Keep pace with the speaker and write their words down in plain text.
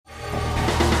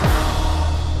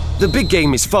The big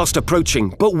game is fast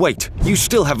approaching, but wait, you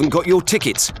still haven't got your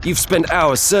tickets. You've spent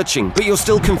hours searching, but you're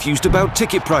still confused about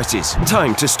ticket prices.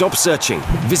 Time to stop searching.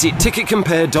 Visit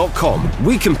ticketcompare.com.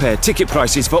 We compare ticket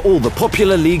prices for all the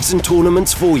popular leagues and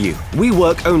tournaments for you. We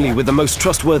work only with the most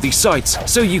trustworthy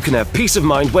sites, so you can have peace of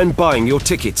mind when buying your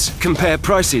tickets. Compare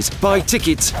prices, buy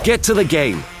tickets, get to the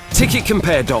game.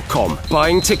 Ticketcompare.com.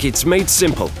 Buying tickets made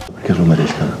simple.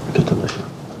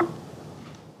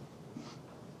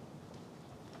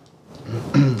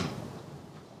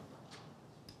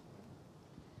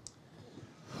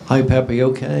 Hi Pep, are you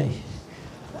okay?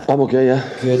 I'm okay, yeah.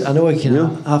 Good. I know I can,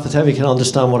 half the time you can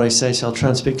understand what I say, so I'll try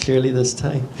and speak clearly this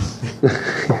time.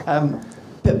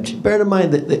 Pep, bear in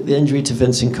mind that the injury to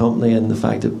Vincent Kompany and the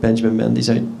fact that Benjamin Mendy's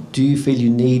out, do you feel you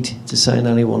need to sign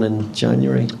anyone in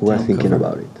January? We're thinking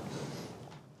about it.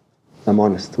 I'm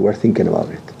honest, we're thinking about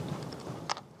it.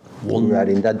 We are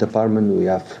in that department, we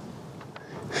have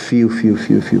few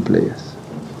players.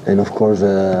 And of course,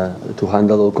 to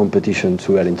handle all competitions,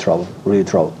 we are in trouble, really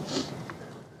trouble.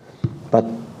 But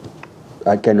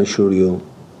I can assure you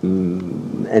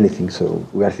anything. So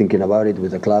we are thinking about it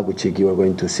with the club. We check. You are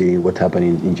going to see what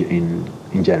happened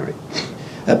in January.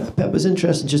 Pep, was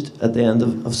interesting. Just at the end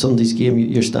of Sunday's game,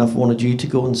 your staff wanted you to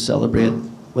go and celebrate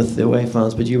with the away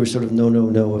fans, but you were sort of no,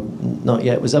 not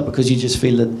yet. Was that because you just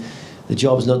feel that the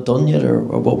job's not done yet, or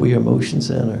what were your emotions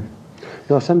then? Or?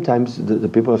 No, sometimes the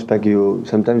people expect you.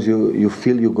 Sometimes you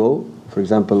feel you go. For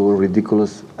example, what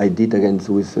ridiculous I did against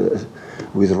with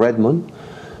Redmond.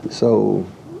 So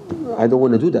I don't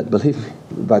want to do that, believe me.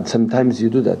 But sometimes you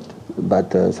do that.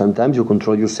 But sometimes you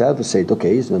control yourself and say,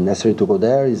 okay, it's not necessary to go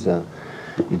there. It's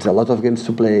a lot of games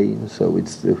to play. So we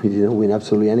didn't win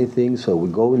absolutely anything. So we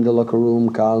go in the locker room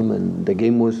calm, and the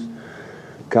game was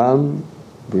calm.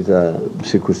 With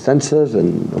circumstances,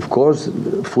 and of course,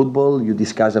 football, you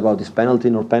discuss about this penalty,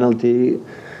 not penalty,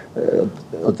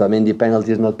 Otamendi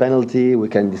penalty is not penalty, we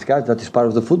can discuss, that is part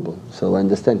of the football, so I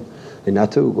understand. And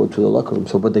after we go to the locker room.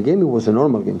 So, but the game, it was a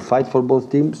normal game, fight for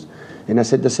both teams, and I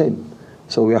said the same.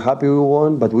 So we are happy we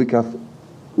won, but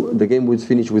the game was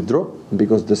finished with draw,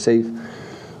 because the save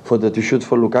for the two shoots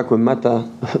for Lukaku and Mata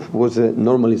was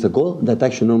normally is a goal, that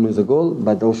action normally is a goal,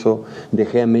 but also De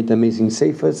Gea made amazing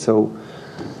saves,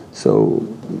 so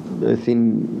I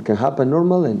think can happen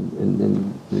normal,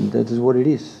 and that is what it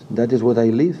is. That is what I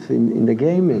live in the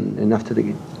game and after the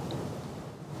game.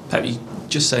 Pep, you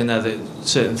just saying there that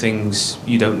certain things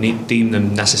you don't deem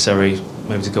them necessary,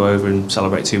 maybe to go over and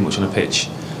celebrate too much on a pitch.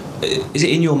 Is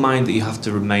it in your mind that you have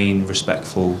to remain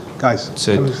respectful? Guys,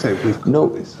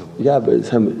 no, yeah, but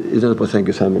Simon, it's not about thank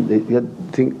you, Simon. You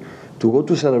think to go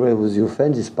to celebrate with your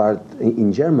fans is part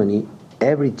in Germany.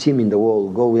 Every team in the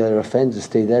world go with their fans,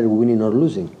 stay there, winning or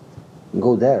losing,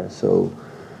 go there. So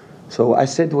I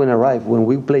said when I arrived, when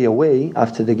we play away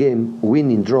after the game,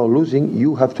 winning, draw, losing,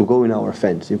 you have to go in our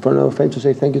fans, in front of our fans to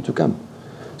say thank you to come.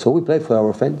 So we play for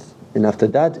our fans, and after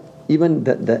that, even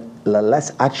the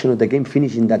last action of the game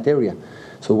finished in that area.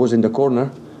 So it was in the corner,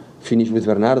 finished with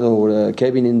Bernardo or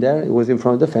Kevin in there. It was in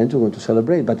front of the fans. We went to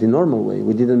celebrate, but in normal way.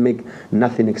 We didn't make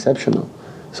nothing exceptional.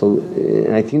 So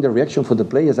I think the reaction for the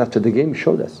players after the game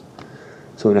showed us.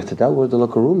 So after that was the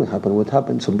locker room. It happened what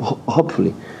happened. So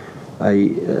hopefully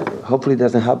it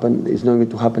doesn't happen. It's not going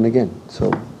to happen again.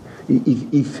 So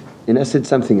if and I said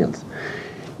something else.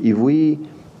 If we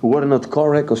were not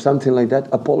correct or something like that,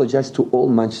 apologize to all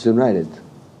Manchester United.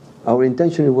 Our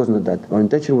intention was not that. Our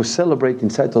intention was celebrate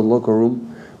inside the locker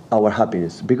room our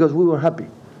happiness, because we were happy.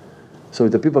 So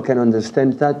if the people can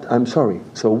understand that, I'm sorry.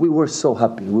 So we were so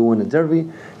happy. We won a derby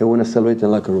and we want to celebrate in the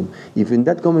locker room. If in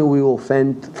that comment we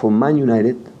offend for Man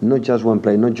United, not just one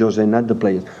player, not Jose, not the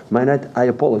players, Man United, I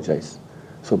apologize.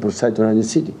 So for United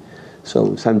City.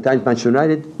 So sometimes Manchester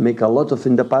United make a lot of,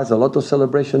 in the past, a lot of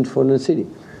celebrations for the city.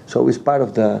 So it's part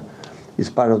of the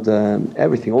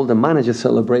everything. All the managers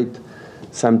celebrate.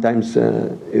 Sometimes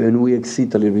when we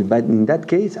exceed a little bit. But in that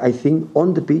case, I think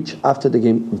on the pitch, after the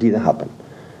game, didn't happen.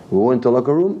 We went to the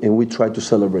locker room and we tried to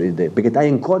celebrate it there. Because I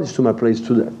encourage to my players to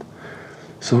do that.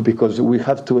 So because we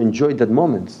have to enjoy that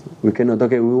moment. We cannot,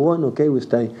 okay, we won, okay, we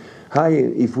stay high.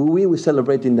 If we win, we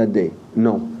celebrate in that day.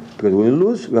 No. Because when we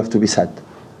lose, we have to be sad.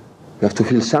 We have to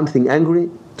feel something angry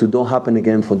to don't happen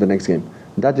again for the next game.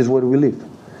 That is where we live.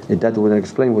 And that will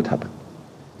explain what happened.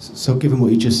 So given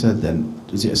what you just said then,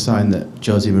 is it a sign that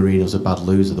Jose Mourinho's a bad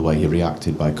loser the way he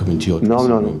reacted by coming to your dressing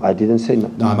room? No, I didn't say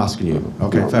that. No, I'm asking you.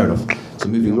 Okay, fair enough. So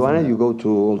moving on. You go to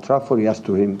Old Trafford, you ask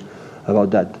to him about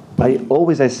that.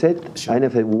 I said, sure. I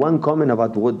never had one comment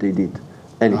about what they did.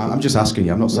 Anything. I'm just asking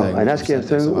you, I'm not saying... I'm asking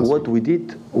you what we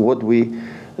did, what we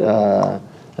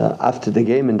after the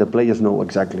game, and the players know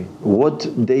exactly what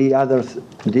the others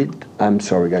did. I'm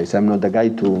sorry, guys, I'm not the guy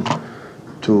to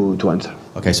answer.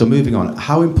 Okay, so moving on,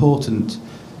 how important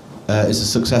is the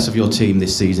success of your team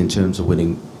this season in terms of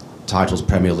winning titles,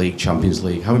 Premier League, Champions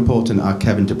League? How important are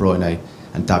Kevin De Bruyne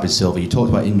and David Silva? You talked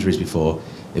about injuries before.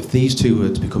 If these two were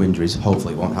to become injuries,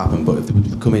 hopefully it won't happen, but if they were to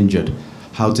become injured,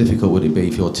 how difficult would it be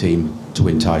for your team to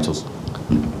win titles?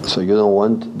 So you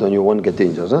don't you want to get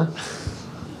injured, huh?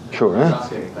 Sure, huh?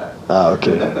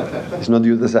 Okay. It's not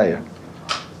your desire.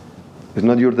 It's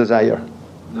not your desire.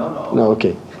 No. No,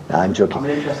 okay. I'm joking. I'm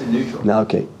an interested neutral. No,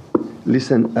 okay.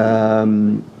 Listen,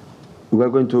 we're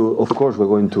going to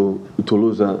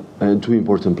lose two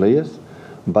important players,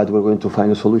 but we're going to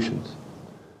find solutions.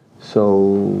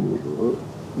 So,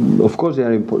 of course, they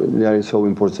are so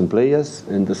important players,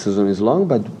 and the season is long.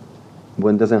 But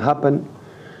when it doesn't happen,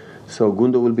 so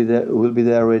Gundo will be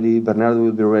there ready. Bernardo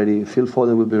will be ready. Phil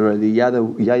Foden will be ready.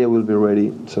 Yaya will be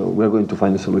ready. So we're going to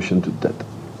find a solution to that.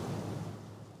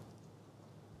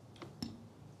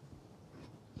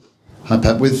 Hi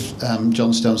Pep, with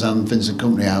John Stones and Vincent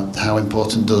Kompany out, how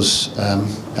important does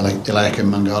Ilaiah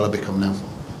and Mangala become now?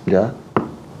 Yeah.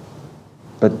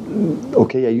 But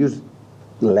okay, I used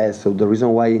less. So the reason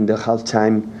why in the half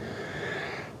time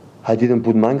I didn't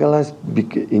put Mangala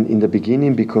in the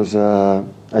beginning, because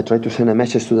I tried to send a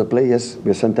message to the players.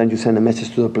 Because sometimes you send a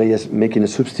message to the players making a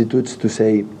substitutes to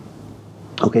say,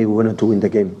 okay, we want to win the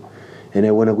game. And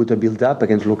I want to go to build up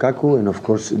against Lukaku, and of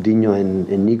course Dino and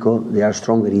Nico, they are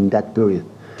stronger in that period.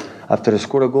 After I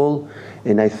scored a goal,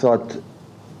 and I thought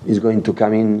is going to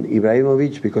come in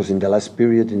Ibrahimovic, because in the last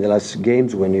period, in the last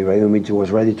games, when Ibrahimovic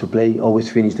was ready to play, always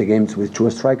finish the games with two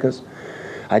strikers,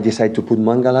 I decided to put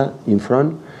Mangala in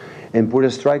front and put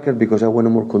a striker because I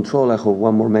wanted more control. I have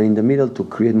one more man in the middle to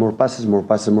create more passes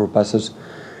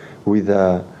with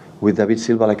David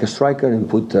Silva like a striker, and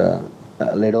put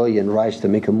Leroy and Rice to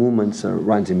make a movements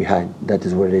runs in behind. That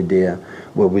is what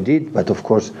we did. But of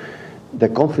course, the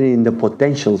confidence in the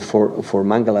potential for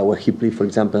Mangala, where he played, for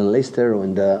example, in Leicester or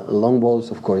in the long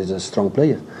balls, of course, is a strong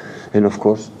player. And of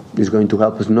course, he's going to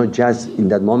help us not just in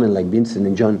that moment like Vincent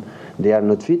and John, they are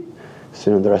not fit,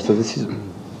 so in the rest of the season.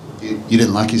 You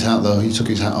didn't like his hat though. He took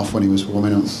his hat off when he was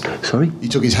warming up. Sorry? He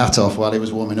took his hat off while he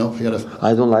was warming up.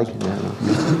 I don't like it. No.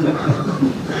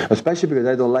 Especially because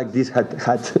I don't like this hat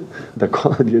the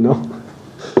color, you know.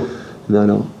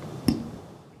 No.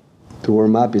 To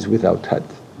warm up is without hat.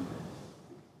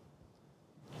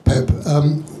 Pep,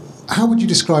 how would you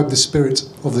describe the spirit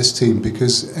of this team?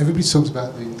 Because everybody talks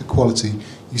about the quality.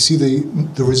 You see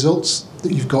the results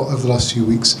that you've got over the last few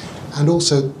weeks, and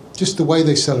also just the way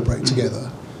they celebrate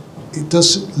together. It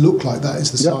does look like that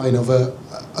is the sign of a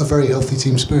very healthy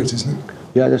team spirit, isn't it?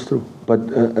 Yeah, that's true. But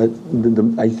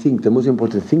I think the most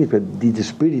important thing is that the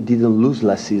spirit didn't lose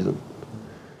last season.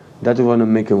 That is what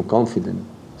make them confident.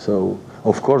 So,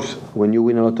 of course, when you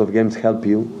win a lot of games, help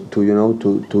you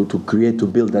to create, to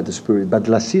build that spirit. But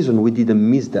last season we didn't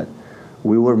miss that.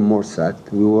 We were more sad.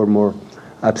 We were more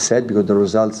upset because the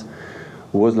results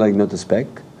was like not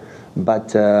expect.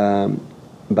 But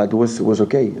was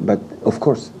okay. But of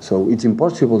course, so it's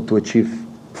impossible to achieve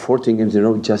 14 games in a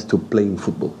row just to playing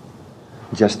football,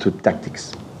 just to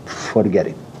tactics. Forget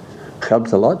it.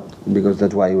 Helps a lot because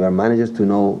that's why we are managers to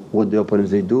know what the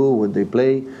opponents they do, what they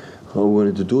play, how we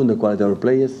wanted to do, and the quality of our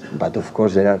players. But of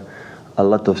course, there are a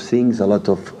lot of things, a lot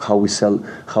of how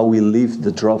we live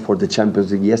the draw for the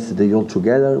Champions League yesterday all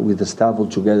together with the staff all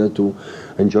together to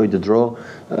enjoy the draw.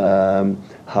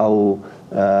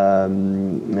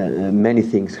 Many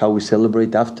things, how we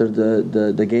celebrate after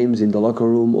the games in the locker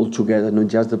room all together, not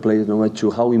just the players, no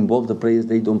matter how involved the players,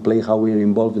 they don't play, how we are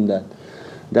involved in that.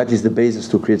 That is the basis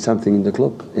to create something in the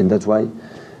club, and that's why.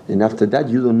 And after that,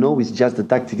 you don't know it's just the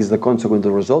tactic is the consequence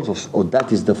of the results, or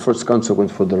that is the first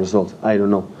consequence for the results. I don't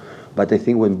know. But I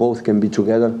think when both can be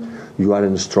together, you are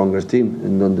in a stronger team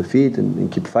and on the feet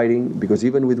and keep fighting. Because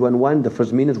even with 1-1, the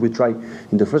first minute we try.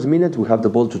 In the first minute, we have the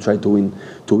ball to try to win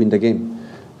the game.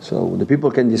 So the people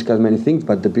can discuss many things,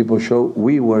 but the people show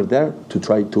we were there to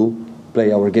try to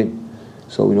play our game.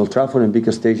 So in Old Trafford and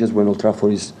bigger stages, when Old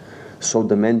Trafford is so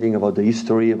demanding about the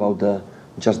history, about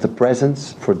just the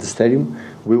presence for the stadium,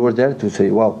 we were there to say,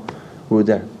 wow, we were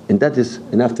there. And that is,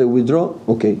 and after we draw,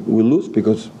 okay, we lose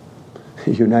because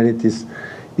United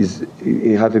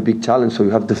you have a big challenge. So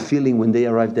you have the feeling when they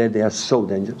arrive there, they are so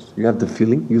dangerous. You have the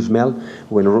feeling, you smell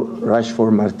when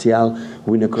Rashford, Martial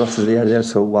win across, they are there.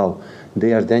 So wow,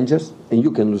 they are dangerous, and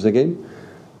you can lose the game.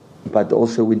 But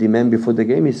also we demand before the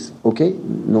game is okay.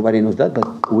 Nobody knows that,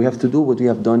 but we have to do what we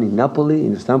have done in Napoli,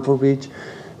 in Stamford Bridge,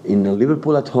 in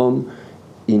Liverpool at home,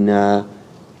 in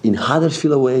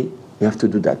Huddersfield away. We have to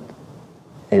do that,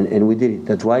 and we did it.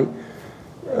 That's why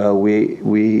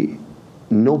we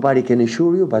nobody can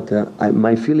assure you, but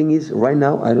my feeling is right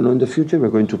now, I don't know in the future, we're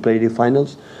going to play the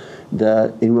finals,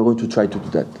 and we're going to try to do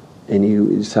that.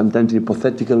 And sometimes in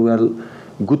hypothetical, we are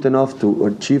good enough to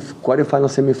achieve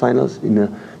quarterfinals, semi-finals,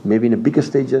 maybe in the bigger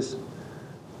stages.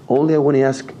 Only I want to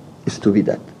ask is to be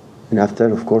that. And after,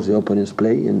 of course, the opponents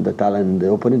play, and the talent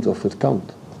the opponents of it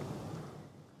count.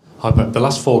 Hi, Pep. The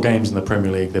last 4 games in the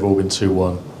Premier League, they've all been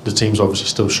 2-1. The team's obviously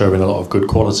still showing a lot of good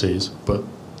qualities, but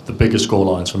the bigger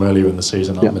scorelines from earlier in the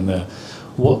season haven't been there.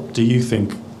 What do you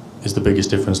think is the biggest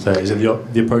difference there? Is it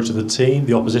the approach of the team,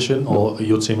 the opposition, or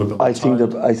your team a bit more I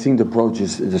think the approach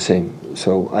is the same.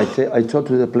 So I talked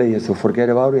to the players to forget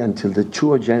about it until the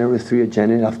 2 of January, 3 of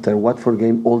January. After Watford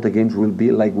game, all the games will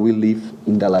be like we live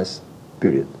in the last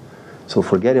period. So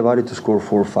forget about it to score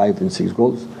 4, 5, and 6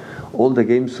 goals. All the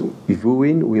games, if we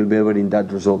win, we'll be able in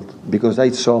that result. Because I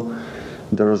saw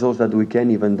the results that we can,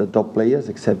 even the top players,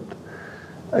 except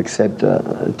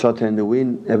Tottenham the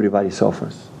win, everybody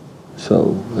suffers.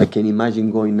 So I can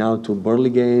imagine going now to a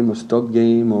Burnley game or Stoke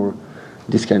game or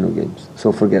this kind of games.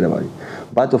 So forget about it.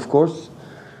 But of course,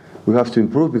 we have to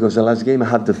improve, because the last game I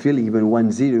have the feeling even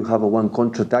 1-0, you have a 1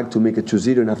 counter-attack to make it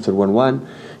 2-0, and after 1-1,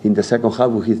 in the second half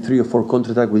we hit 3 or 4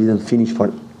 counter-attack, we didn't finish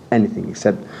for anything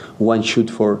except 1 shoot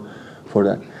for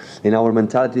that. In our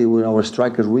mentality, with our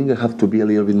strikers, winger have to be a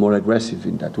little bit more aggressive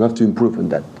in that. We have to improve in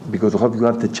that, because we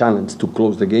have the challenge to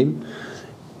close the game,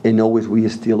 and always we are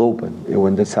still open. And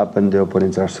when that's happened, the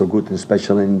opponents are so good,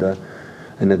 especially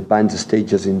in advanced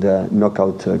stages in the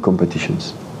knockout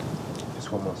competitions.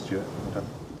 Just one more, Stuart.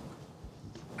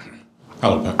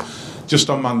 Hello, Pep.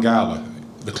 Just on Mangala,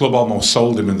 the club almost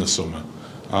sold him in the summer,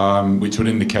 which would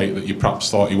indicate that you perhaps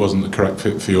thought he wasn't the correct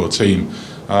fit for your team.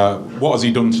 What has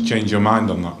he done to change your mind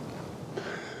on that?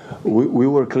 We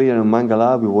were clear on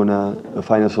Mangala, we want to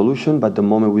find a solution, but the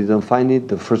moment we didn't find it,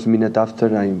 the first minute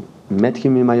after I met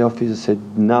him in my office, I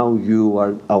said, now you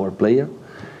are our player.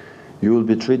 You will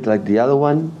be treated like the other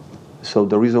one. So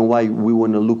the reason why we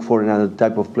want to look for another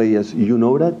type of players, you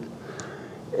know that.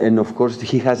 And of course,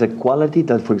 he has a quality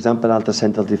that, for example, other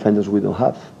central defenders we don't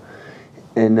have.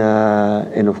 And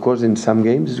of course, in some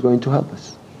games, it's going to help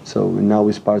us. So now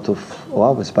it's part of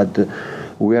ours. But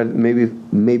we are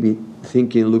maybe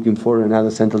thinking, looking for another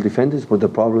central defenders, but the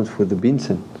problems with the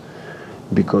Vincent,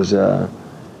 because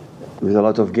with a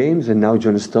lot of games, and now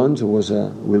John Stones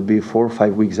will be 4 or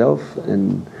 5 weeks off,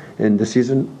 and the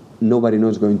season nobody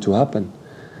knows going to happen.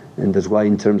 And that's why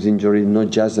in terms of injury, not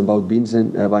just about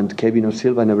Vincent, about Kevin or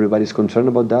Silva, and everybody's concerned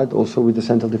about that, also with the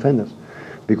central defenders.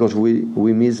 Because we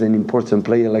miss an important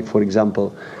player, like for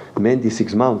example, Mendy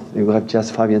 6 months, and we have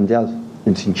just Fabian Delph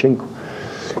and Zinchenko.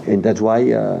 And that's why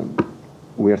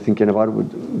we are thinking about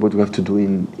what we have to do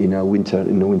in the winter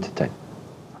time.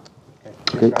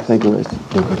 Okay, thank you guys.